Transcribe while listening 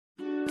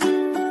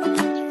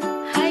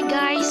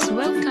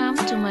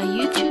welcome to my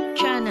YouTube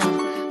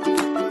channel.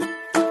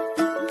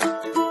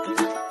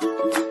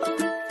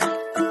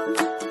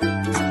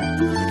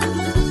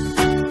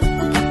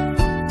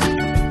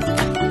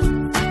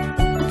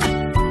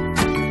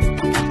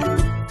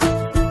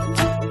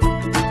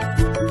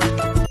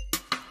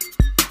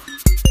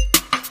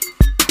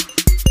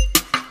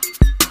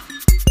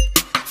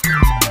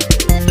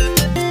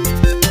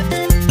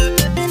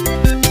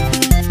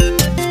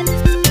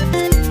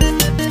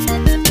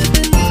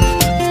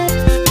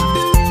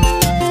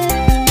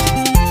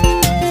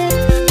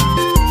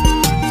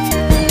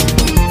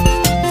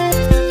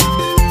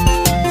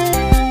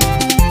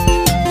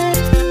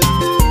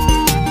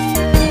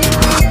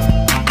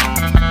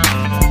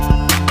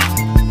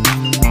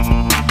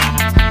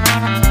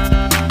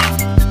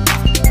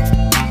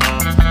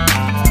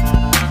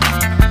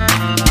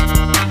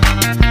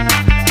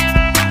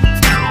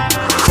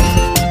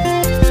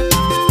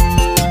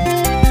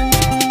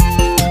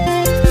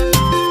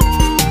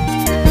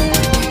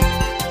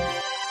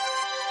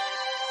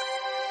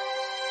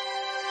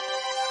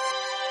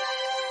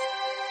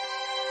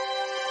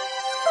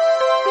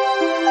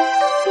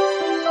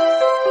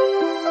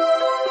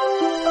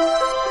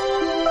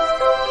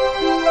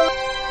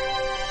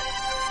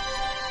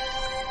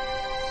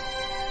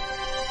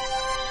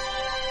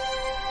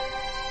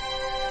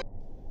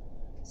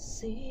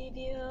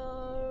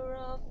 Savior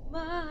of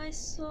my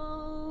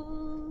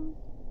soul,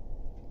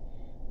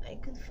 I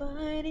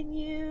confide in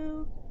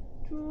you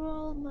through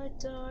all my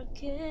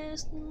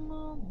darkest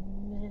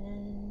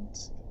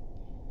moments.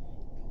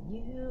 In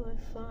you I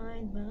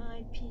find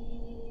my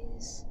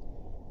peace,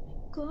 my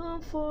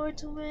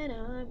comfort when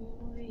I'm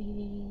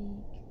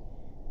weak.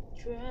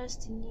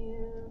 Trust in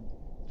you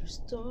through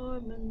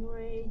storm and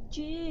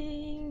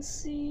raging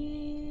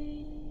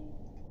sea.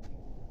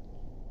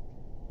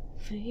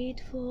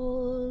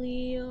 Faithful,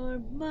 you're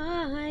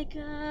my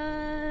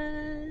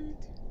God.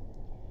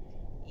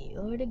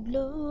 You're the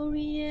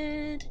glory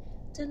and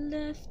the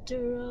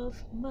laughter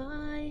of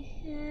my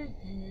head.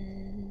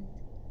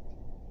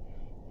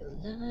 Your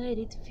light,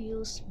 it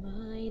fills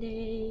my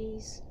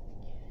days,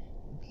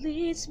 it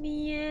leads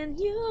me in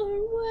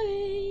your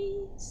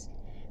ways.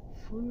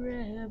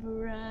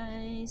 Forever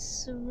I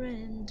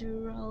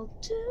surrender all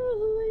to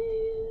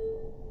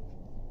you,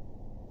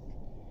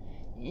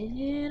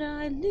 and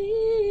I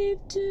live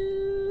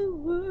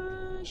to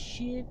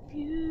worship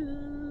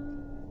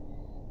you.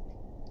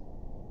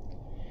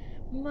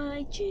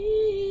 My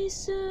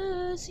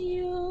Jesus,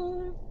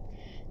 you're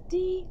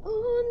the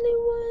only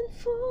one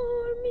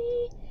for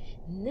me.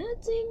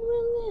 Nothing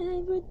will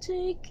ever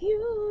take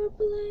your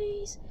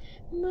place,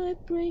 my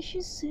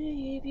precious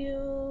Savior.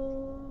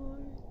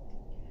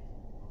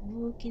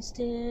 Who can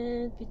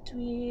stand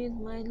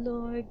between my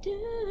Lord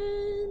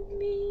and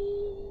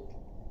me?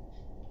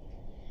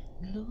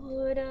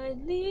 Lord, I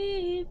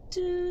live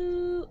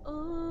to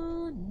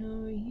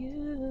honor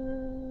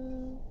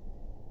you,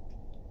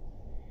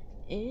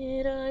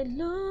 and I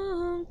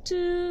long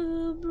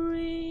to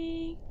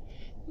bring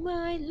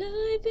my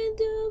life and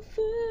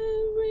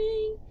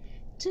offering.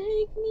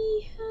 Take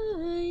me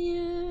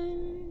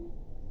higher,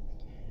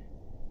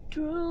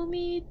 draw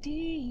me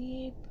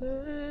deeper.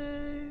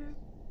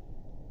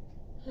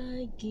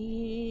 I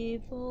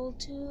give all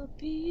to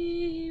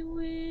be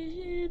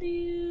with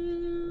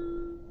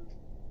you.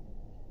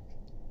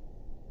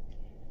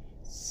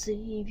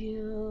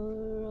 Savior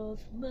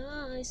of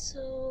my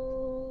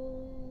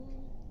soul,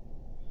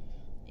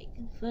 I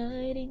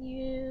confide in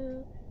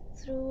you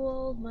through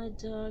all my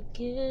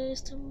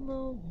darkest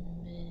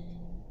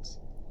moments.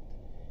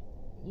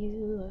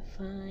 You I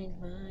find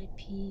my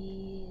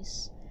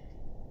peace,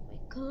 my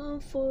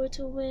comfort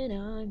when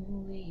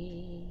I'm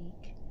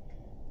weak.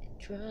 I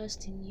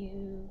trust in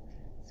you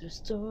through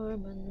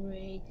storm and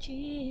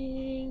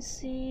raging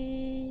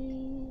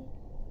sea.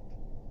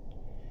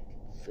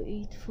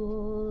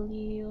 Faithful,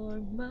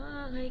 you're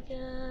my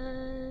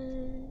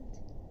God.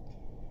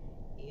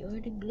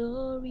 You're the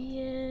glory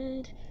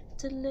and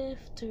the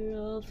laughter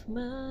of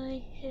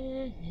my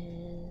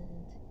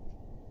head.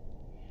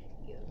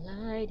 Your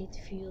light, it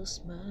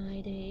fills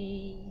my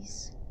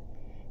days,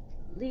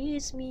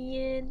 leads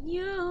me in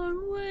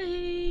your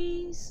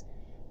ways.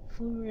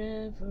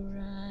 Forever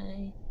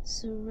I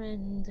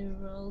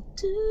surrender all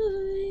to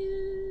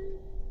you,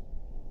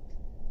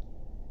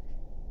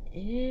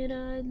 and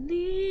I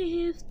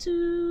live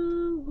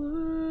to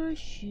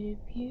worship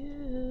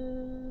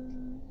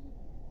you.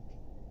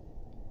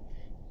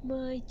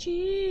 My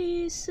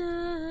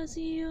Jesus,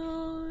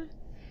 you're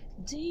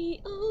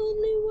the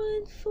only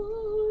one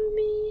for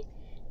me.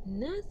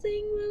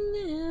 Nothing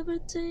will ever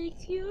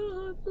take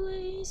your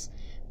place,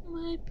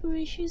 my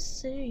precious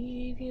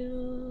Savior.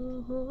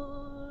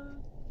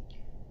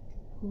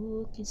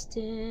 Who can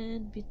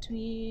stand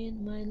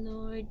between my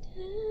Lord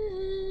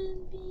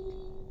and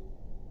me?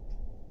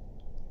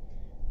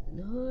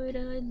 Lord,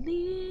 I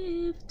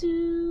live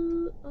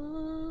to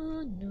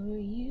honor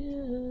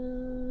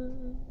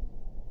you,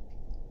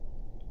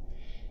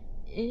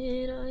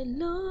 and I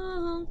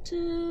long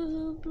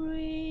to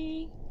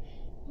bring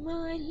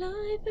my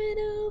life life and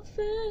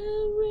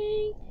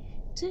offering,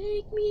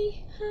 take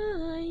me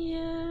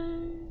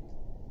higher,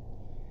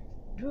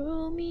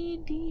 draw me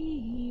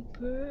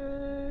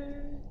deeper.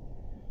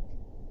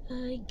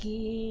 I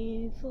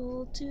give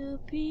all to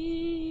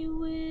be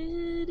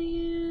with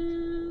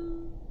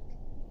you,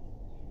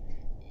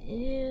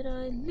 and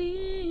I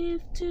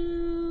live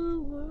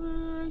to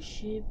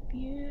worship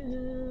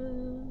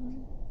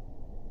you.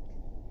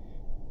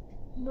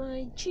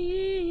 My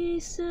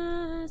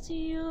Jesus,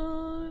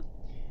 you're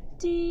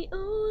the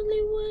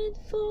only one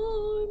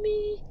for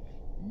me.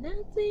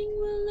 Nothing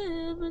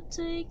will ever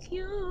take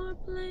your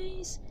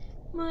place,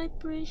 my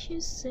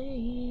precious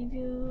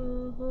Savior.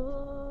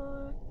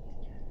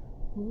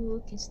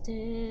 Who can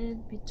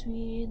stand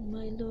between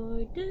my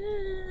Lord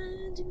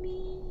and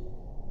me?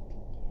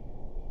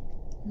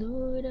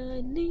 Lord,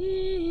 I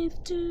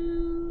live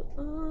to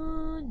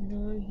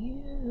honor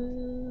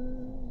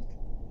you,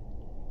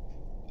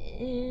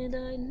 and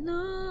I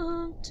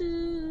long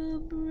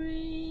to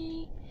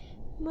bring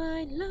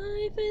my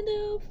life and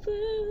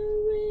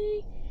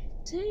offering.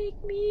 Take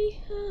me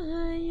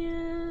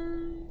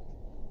higher,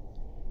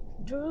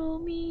 draw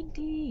me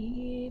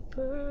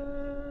deeper.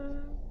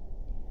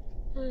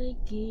 I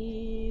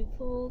give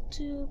all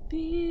to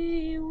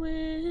be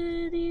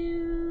with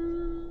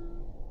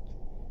you.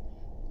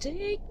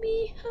 Take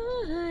me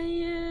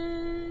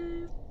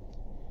higher,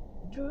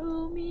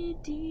 draw me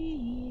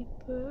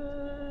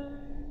deeper.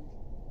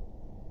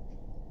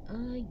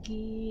 I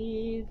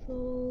give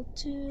all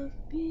to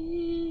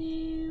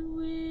be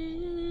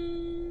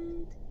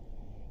with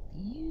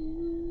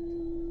you.